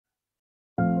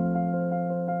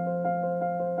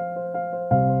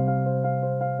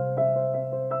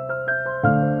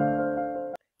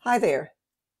Hi there,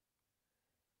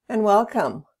 and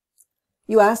welcome.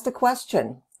 You asked a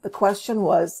question. The question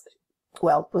was,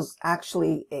 well, it was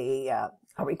actually a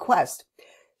request.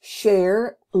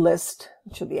 Share list,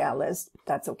 it should be a list,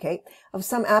 that's okay, of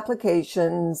some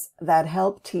applications that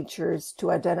help teachers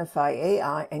to identify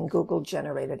AI and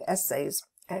Google-generated essays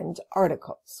and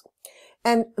articles.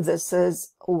 And this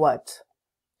is what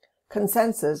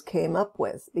Consensus came up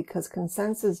with, because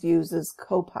Consensus uses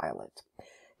Copilot.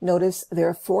 Notice there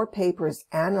are 4 papers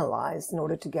analyzed in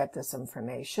order to get this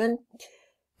information,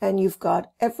 and you've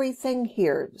got everything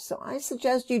here. So I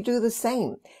suggest you do the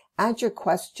same. Add your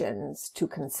questions to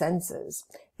Consensus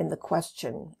in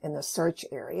the search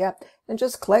area, and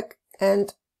just click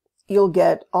and you'll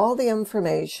get all the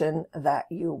information that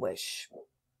you wish.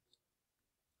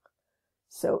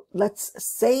 So let's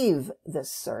save this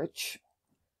search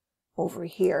over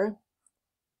here.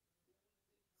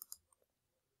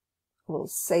 We'll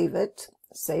save it,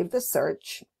 save the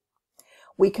search.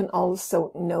 We can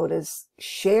also notice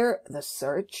share the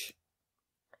search,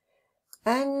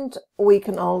 and we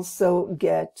can also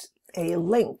get a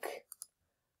link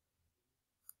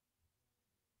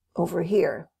over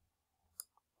here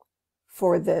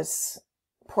for this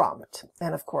prompt,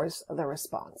 and of course the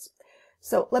response.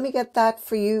 So let me get that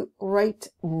for you right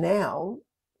now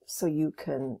so you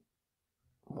can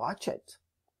watch it,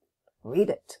 read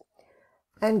it,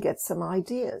 and get some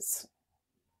ideas.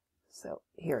 So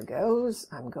here goes.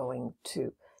 I'm going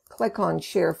to click on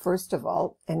share first of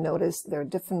all, and notice there are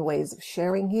different ways of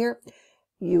sharing here.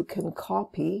 You can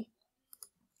copy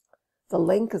the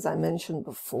link, as I mentioned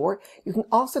before. You can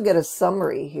also get a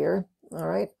summary here, all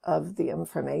right, of the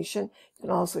information. You can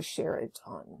also share it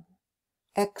on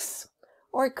X,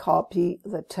 or copy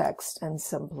the text and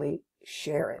simply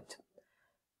share it.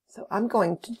 So I'm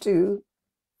going to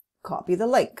copy the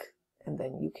link, and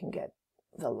then you can get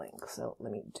the link. So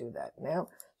let me do that now.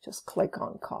 Just click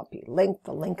on copy link.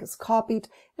 The link is copied,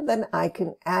 and then I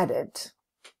can add it,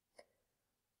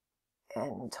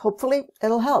 and hopefully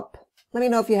it'll help. Let me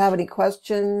know if you have any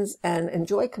questions, and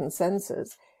enjoy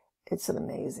Consensus. It's an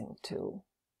amazing tool.